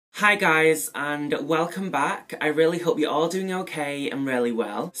Hi guys, and welcome back. I really hope you're all doing okay and really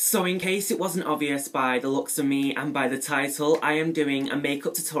well. So in case it wasn't obvious by the looks of me and by the title, I am doing a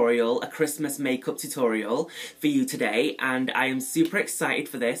makeup tutorial, a Christmas makeup tutorial for you today, and I am super excited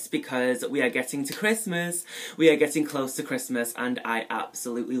for this because we are getting to Christmas. We are getting close to Christmas and I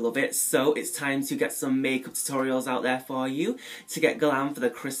absolutely love it. So it's time to get some makeup tutorials out there for you to get glam for the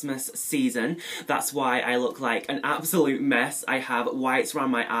Christmas season. That's why I look like an absolute mess. I have whites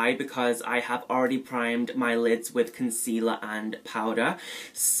around my eyes because I have already primed my lids with concealer and powder.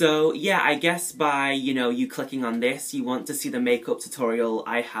 So yeah, I guess by, you clicking on this, you want to see the makeup tutorial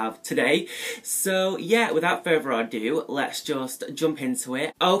I have today. So yeah, without further ado, let's just jump into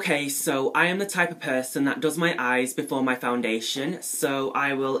it. Okay, so I am the type of person that does my eyes before my foundation, so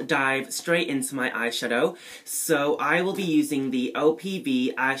I will dive straight into my eyeshadow. So I will be using the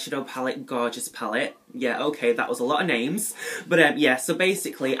OPV Eyeshadow Palette Gorgeous Palette. Yeah, okay, that was a lot of names. But yeah, so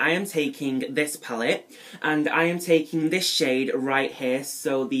basically I am taking this palette and I am taking this shade right here.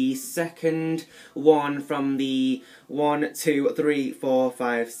 So the second one from the 1, 2, 3, 4,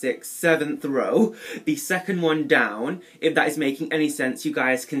 5, 6, 7th row. The second one down, if that is making any sense, you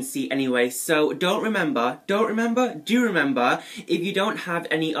guys can see anyway. So do remember, if you don't have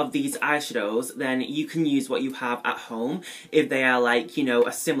any of these eyeshadows, then you can use what you have at home. If they are like,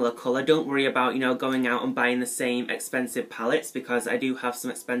 a similar colour, don't worry about, going out and buying the same expensive palettes, because I do have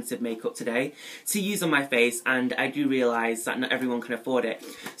some expensive makeup today to use on my face, and I do realise that not everyone can afford it.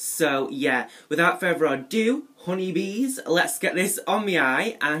 So yeah, without further ado, honeybees, let's get this on my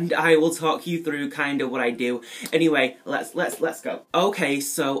eye and I will talk you through kind of what I do. Anyway, let's go. Okay,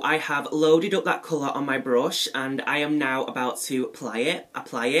 so I have loaded up that colour on my brush and I am now about to apply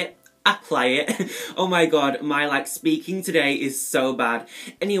it. Oh my god, my speaking today is so bad.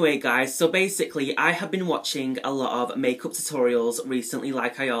 Anyway guys, so basically I have been watching a lot of makeup tutorials recently,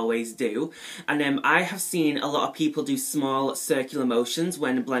 like I always do, and I have seen a lot of people do small circular motions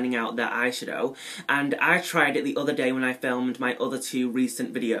when blending out their eyeshadow, and I tried it the other day when I filmed my other two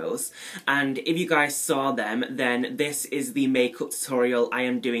recent videos, and if you guys saw them, then this is the makeup tutorial I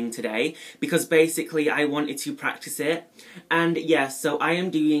am doing today, because basically I wanted to practice it, and yeah, so I am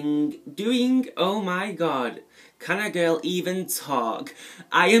doing, oh my god, can a girl even talk?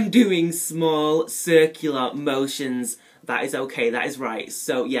 I am doing small circular motions. That is okay, that is right.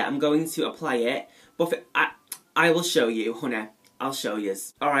 So yeah, I'm going to apply it, but I will show you, honey. I'll show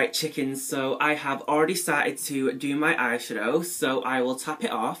yous. Alright chickens, so I have already started to do my eyeshadow, so I will tap it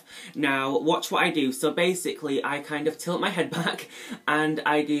off. Now watch what I do. So basically I kind of tilt my head back and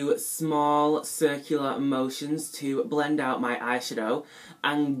I do small circular motions to blend out my eyeshadow,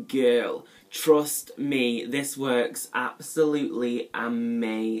 and girl, trust me, this works absolutely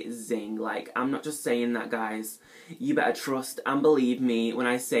amazing. I'm not just saying that guys, you better trust and believe me when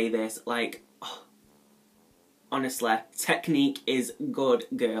I say this, honestly, technique is good,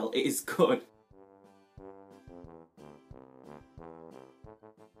 girl. It is good.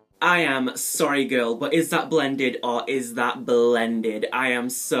 I am sorry, girl, but is that blended or is that blended? I am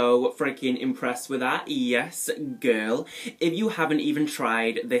so freaking impressed with that. Yes, girl. If you haven't even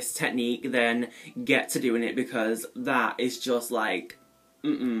tried this technique, then get to doing it, because that is just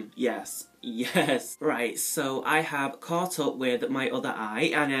yes. Yes. Right, so I have caught up with my other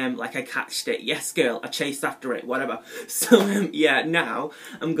eye and I catched it. Yes girl, I chased after it, whatever. So yeah, now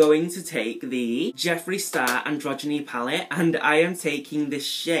I'm going to take the Jeffree Star Androgyny palette and I am taking the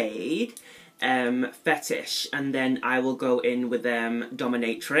shade Fetish, and then I will go in with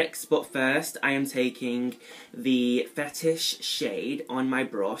Dominatrix, but first I am taking the Fetish shade on my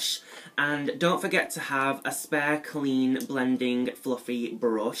brush, and don't forget to have a spare clean blending fluffy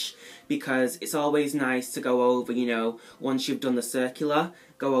brush, because it's always nice to go over, once you've done the circular,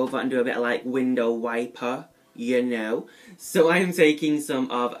 go over and do a bit of window wiper, So I am taking some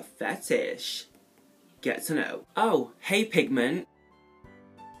of Fetish. Get to know. Oh, hey pigment.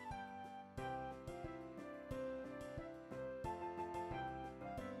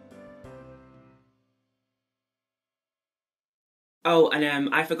 Oh,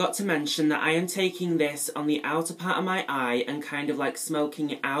 and I forgot to mention that I am taking this on the outer part of my eye and kind of smoking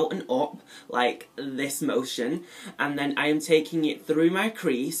it out and up, like this motion, and then I am taking it through my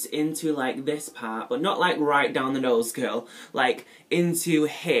crease into this part, but not right down the nose, girl, into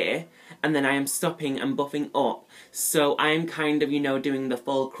here, and then I am stopping and buffing up. So I'm kind of, doing the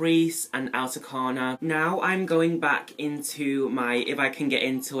full crease and outer corner. Now I'm going back into my, if I can get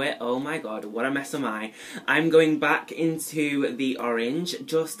into it, oh my god, what a mess am I. I'm going back into the orange,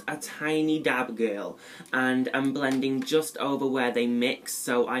 just a tiny dab, girl, and I'm blending just over where they mix,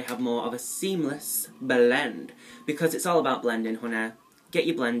 so I have more of a seamless blend, because it's all about blending, honey. get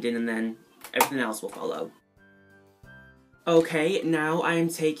your blend in, and then everything else will follow. Okay, now I am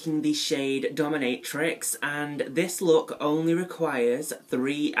taking the shade Dominatrix, and this look only requires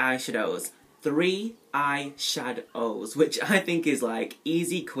 3 eyeshadows. 3 eyeshadows, which I think is like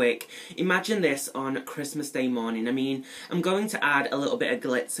easy, quick. Imagine this on Christmas Day morning. I mean, I'm going to add a little bit of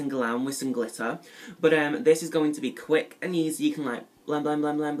glitz and glam with some glitter, but this is going to be quick and easy. You can like blend, blend,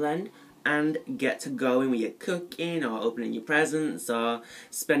 blend, blend, blend, and get to going with your cooking, or opening your presents, or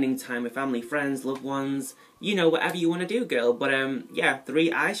spending time with family, friends, loved ones. You know, whatever you want to do, girl. But yeah, 3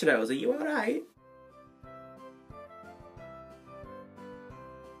 eyeshadows. Are you alright?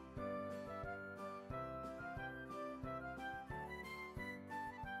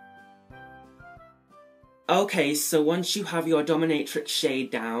 Okay, so once you have your Dominatrix shade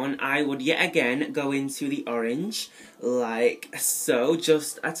down, I would yet again go into the orange, like so,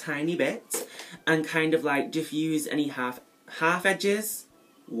 just a tiny bit, and kind of like diffuse any half edges.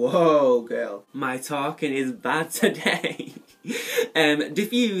 Whoa, girl, my talking is bad today.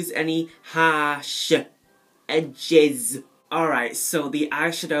 Diffuse any harsh edges. Alright, so the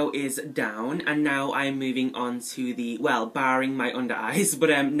eyeshadow is down, and now I am moving on to the, well, barring my under eyes, but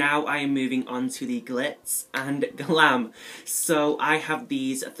now I am moving on to the glitz and glam. So I have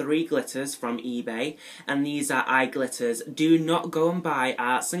these 3 glitters from eBay, and these are eye glitters. Do not go and buy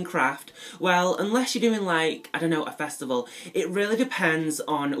arts and craft. Well, unless you're doing like, I don't know, a festival. It really depends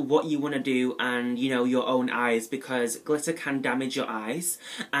on what you want to do and, you know, your own eyes, because glitter can damage your eyes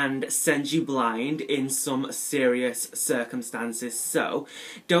and send you blind in some serious circumstances. So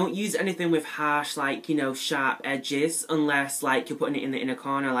don't use anything with harsh, like, you know, sharp edges, unless like you're putting it in the inner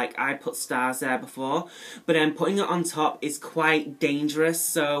corner. Like I put stars there before, but putting it on top is quite dangerous,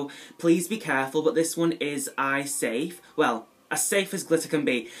 so please be careful. But this one is eye safe. Well, as safe as glitter can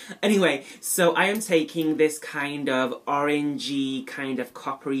be. Anyway, so I am taking this kind of orangey, kind of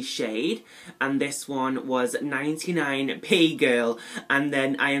coppery shade, and this one was 99p, girl. And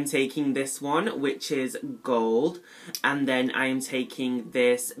then I am taking this one, which is gold, and then I am taking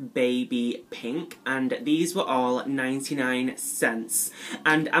this baby pink, and these were all 99 cents.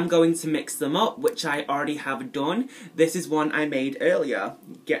 And I'm going to mix them up, which I already have done. This is one I made earlier.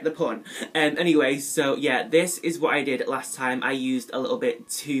 Get the pun. Anyway, so yeah, this is what I did last time. I used a little bit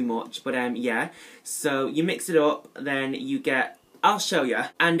too much, but yeah, so you mix it up, then you get, I'll show you,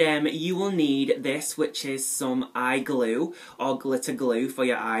 and you will need this, which is some eye glue or glitter glue for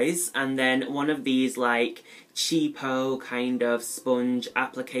your eyes, and then one of these like cheapo kind of sponge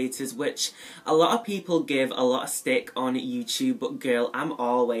applicators, which a lot of people give a lot of stick on YouTube, but girl, I'm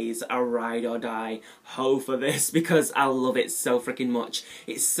always a ride or die hoe for this because I love it so freaking much.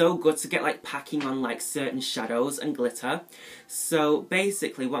 It's so good to get like packing on like certain shadows and glitter. So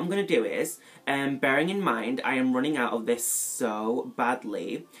basically what I'm going to do is, bearing in mind I am running out of this so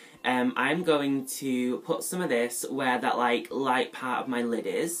badly, I'm going to put some of this where that like light part of my lid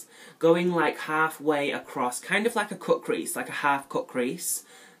is, going like halfway across, kind of like a cut crease, like a half cut crease.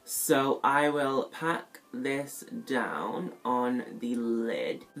 So I will pack this down on the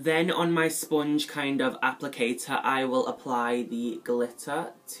lid. Then on my sponge kind of applicator, I will apply the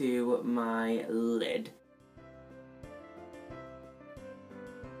glitter to my lid.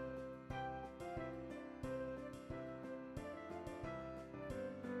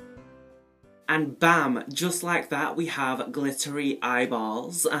 And bam, just like that, we have glittery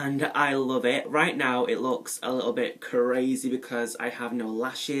eyeballs, and I love it. Right now, it looks a little bit crazy because I have no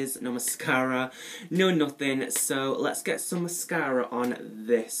lashes, no mascara, no nothing. So let's get some mascara on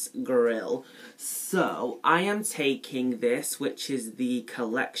this grill. So I am taking this, which is the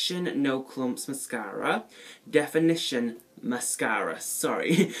Collection No Clumps Mascara, Definition Mascara,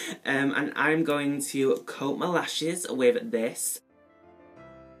 sorry. And I'm going to coat my lashes with this.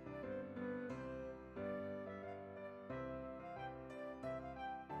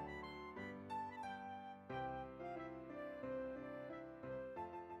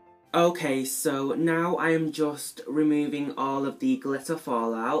 Okay, so now I am just removing all of the glitter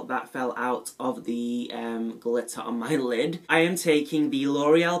fallout that fell out of the glitter on my lid. I am taking the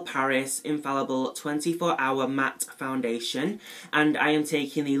L'Oreal Paris Infallible 24-Hour Matte Foundation, and I am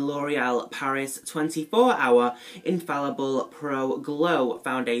taking the L'Oreal Paris 24-Hour Infallible Pro Glow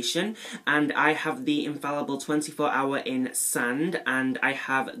Foundation, and I have the Infallible 24-Hour in Sand, and I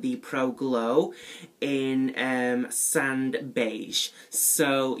have the Pro Glow in Sand Beige.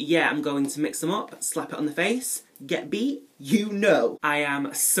 So yeah, I'm going to mix them up, slap it on the face, get beat, you know. I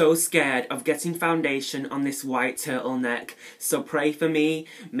am so scared of getting foundation on this white turtleneck, so pray for me,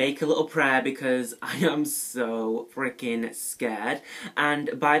 make a little prayer, because I am so freaking scared.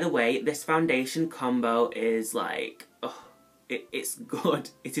 And by the way, this foundation combo is like, oh, it's good.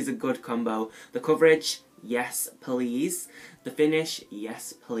 It is a good combo. The coverage, yes please. The finish,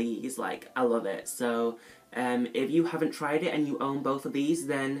 yes please. Like, I love it. So if you haven't tried it and you own both of these,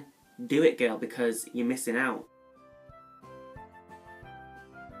 then do it, girl, because you're missing out.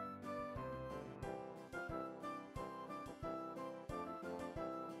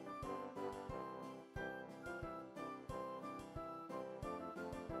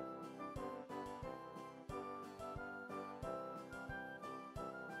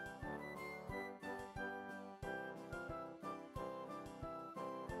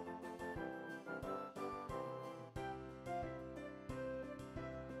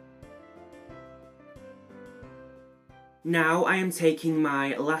 Now I am taking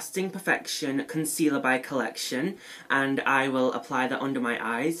my Lasting Perfection Concealer by Collection, and I will apply that under my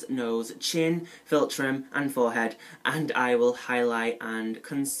eyes, nose, chin, philtrum and forehead, and I will highlight and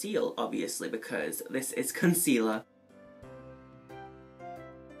conceal, obviously, because this is concealer.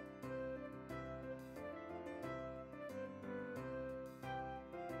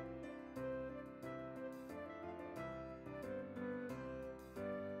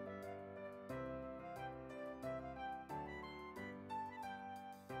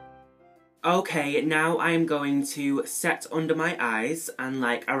 Okay, now I'm going to set under my eyes and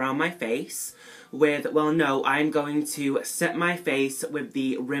like around my face with, well no, I'm going to set my face with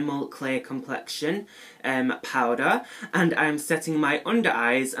the Rimmel Clear Complexion powder, and I'm setting my under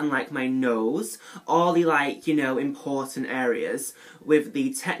eyes and like my nose, all the like, you know, important areas with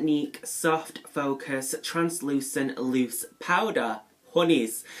the Technique Soft Focus Translucent Loose Powder.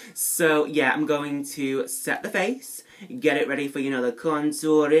 Honeys. So yeah, I'm going to set the face, get it ready for, you know, the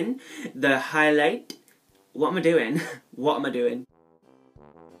contouring, the highlight. What am I doing? What am I doing?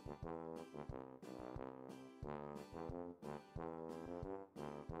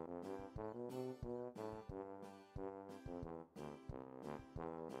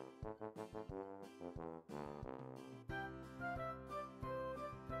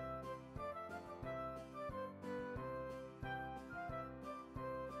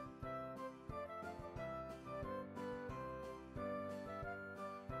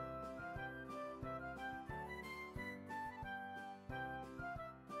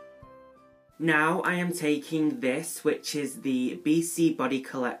 Now I am taking this, which is the BC Body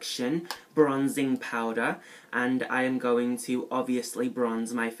Collection Bronzing Powder, and I am going to obviously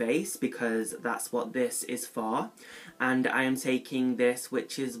bronze my face because that's what this is for. And I am taking this,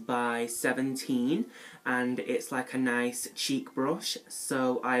 which is by 17, and it's like a nice cheek brush,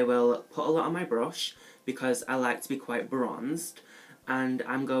 so I will put a lot on my brush because I like to be quite bronzed. And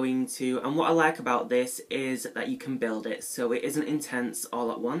I'm going to, and what I like about this is that you can build it, so it isn't intense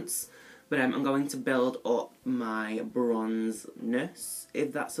all at once. But I'm going to build up my bronzeness,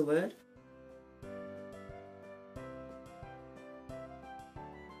 if that's a word.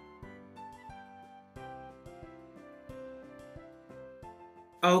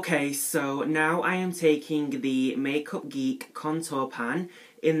 Okay, so now I am taking the Makeup Geek Contour Pan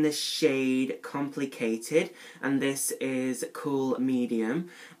in the shade Complicated, and this is Cool Medium,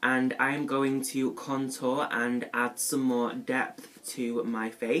 and I am going to contour and add some more depth to my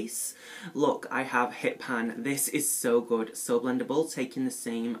face. Look, I have Hit Pan. This is so good, so blendable, taking the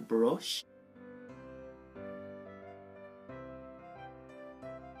same brush.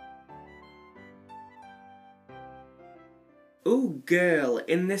 Ooh, girl,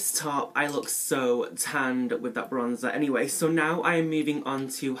 in this top I look so tanned with that bronzer. Anyway, so now I am moving on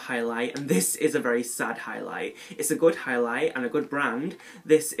to highlight, and this is a very sad highlight. It's a good highlight and a good brand.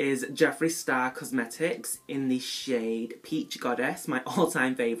 This is Jeffree Star Cosmetics in the shade Peach Goddess, my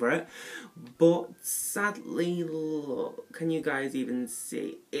all-time favourite. But sadly, look, can you guys even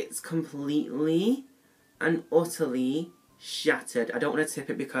see? It's completely and utterly shattered. I don't want to tip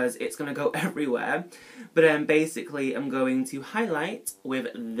it because it's going to go everywhere, but basically I'm going to highlight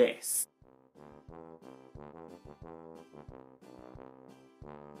with this.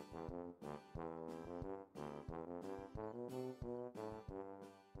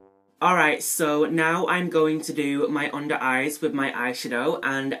 Alright, so now I'm going to do my under eyes with my eyeshadow,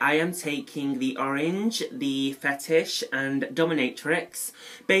 and I am taking the Orange, the Fetish and Dominatrix,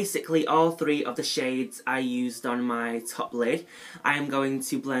 basically all three of the shades I used on my top lid. I am going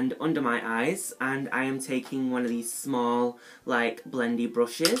to blend under my eyes, and I am taking one of these small, like, blendy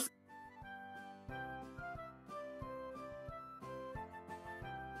brushes.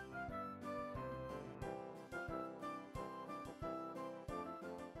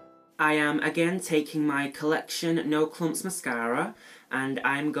 I am again taking my Collection No Clumps mascara, and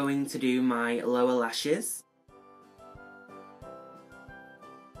I'm going to do my lower lashes.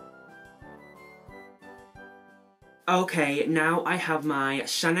 Okay, now I have my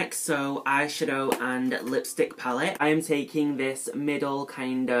SHANXO eyeshadow and lipstick palette. I am taking this middle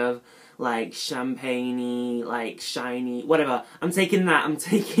kind of like champagne-y, like shiny, whatever. I'm taking that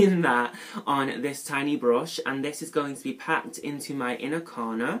on this tiny brush, and this is going to be packed into my inner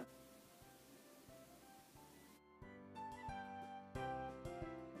corner.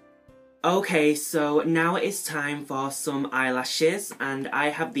 Okay, so now it is time for some eyelashes, and I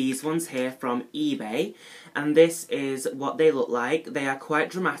have these ones here from eBay, and this is what they look like. They are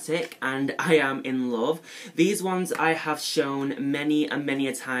quite dramatic, and I am in love. These ones I have shown many and many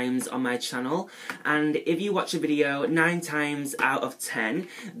a times on my channel, and if you watch a video 9 times out of 10,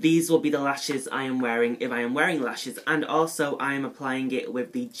 these will be the lashes I am wearing if I am wearing lashes, and also I am applying it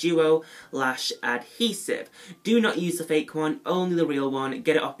with the Duo Lash Adhesive. Do not use the fake one, only the real one.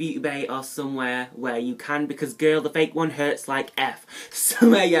 Get it off eBay or somewhere where you can, because girl, the fake one hurts like F.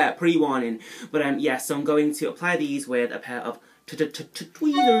 So yeah, pre-warning. But yeah, so I'm going to apply these with a pair of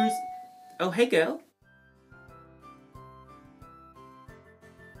tweezers. Oh hey girl.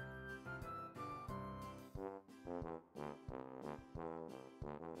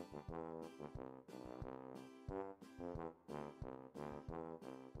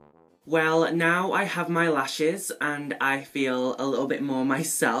 Well, now I have my lashes and I feel a little bit more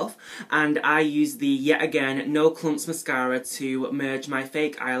myself, and I use the, yet again, No Clumps mascara to merge my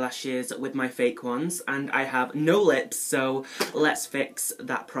fake eyelashes with my fake ones, and I have no lips, so let's fix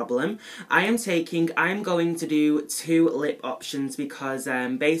that problem. I'm going to do 2 lip options because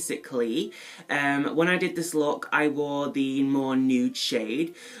basically when I did this look I wore the more nude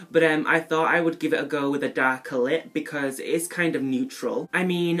shade, but I thought I would give it a go with a darker lip because it is kind of neutral. I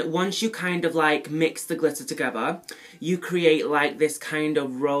mean, once you kind of like mix the glitter together, you create like this kind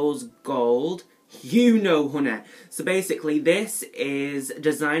of rose gold. You know, honey. So basically this is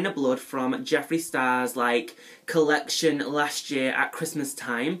Designer Blood from Jeffree Star's like collection last year at Christmas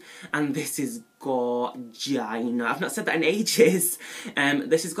time, and this is gorgina. I've not said that in ages.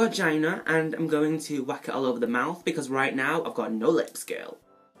 This is gorgina, and I'm going to whack it all over the mouth because right now I've got no lips, girl.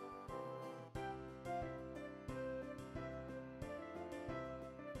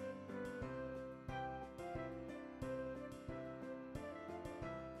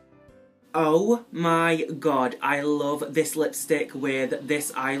 Oh my god, I love this lipstick with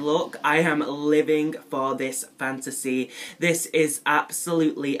this eye look. I am living for this fantasy. This is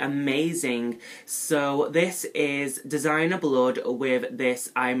absolutely amazing. So this is Designer Blood with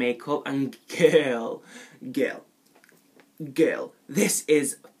this eye makeup, and girl, this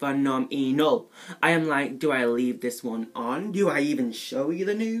is phenomenal. I am like, do I leave this one on? Do I even show you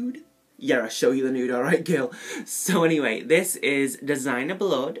the nude? Yeah, I'll show you the nude, alright girl. So anyway, this is Designer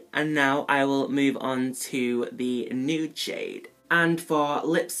Blood, and now I will move on to the nude shade. And for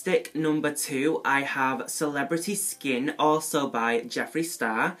lipstick number 2, I have Celebrity Skin, also by Jeffree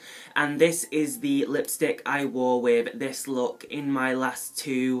Star. And this is the lipstick I wore with this look in my last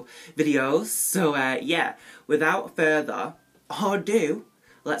 2 videos. So yeah, without further ado,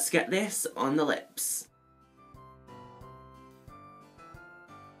 let's get this on the lips.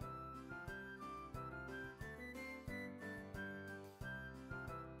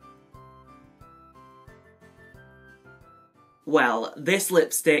 Well, this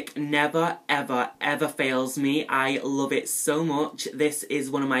lipstick never, ever, ever fails me. I love it so much. This is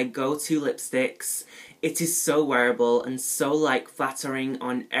one of my go-to lipsticks. It is so wearable and so, like, flattering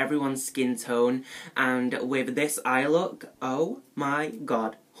on everyone's skin tone. And with this eye look, oh my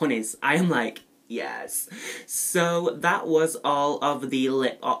god, honeys, I am like, yes. So that was all of the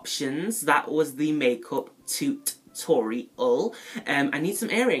lip options. That was the makeup tutorial. I need some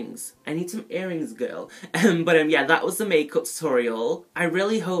earrings. I need some earrings, girl. But yeah, that was the makeup tutorial. I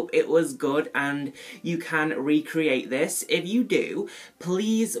really hope it was good and you can recreate this. If you do,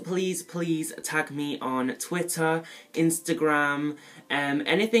 please, please, please tag me on Twitter, Instagram,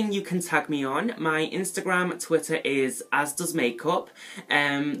 anything you can tag me on. My Instagram, Twitter is AzDoesMakeUp.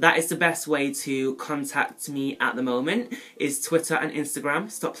 That is the best way to contact me at the moment, is Twitter and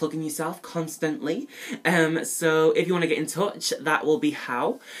Instagram. Stop plugging yourself constantly. So if you want to get in touch, that will be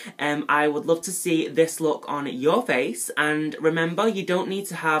how. I would love to see this look on your face, and remember, you don't need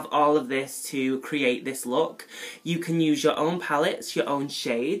to have all of this to create this look. You can use your own palettes, your own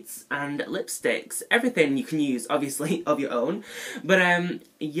shades, and lipsticks. Everything you can use, obviously, of your own. But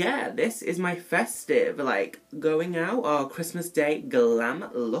yeah, this is my festive, like, going out or Christmas Day glam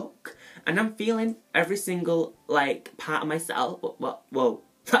look. And I'm feeling every single, like, part of myself. Whoa.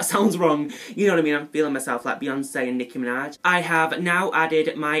 That sounds wrong. You know what I mean? I'm feeling myself like Beyonce and Nicki Minaj. I have now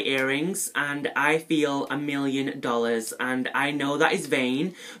added my earrings and I feel $1 million, and I know that is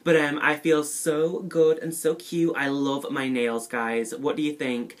vain, but I feel so good and so cute. I love my nails, guys. What do you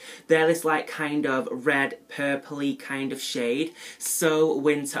think? They're this like kind of red purpley kind of shade. So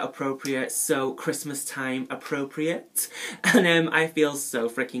winter appropriate, so Christmas time appropriate. And I feel so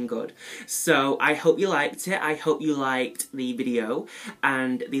freaking good. So I hope you liked it. I hope you liked the video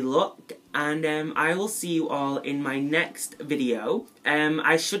and the look, and I will see you all in my next video.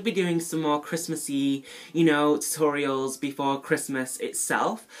 I should be doing some more Christmassy, you know, tutorials before Christmas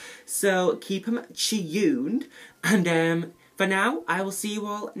itself, so keep them tuned, and for now, I will see you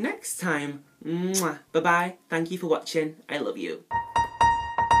all next time. Mwah. Bye-bye. Thank you for watching. I love you.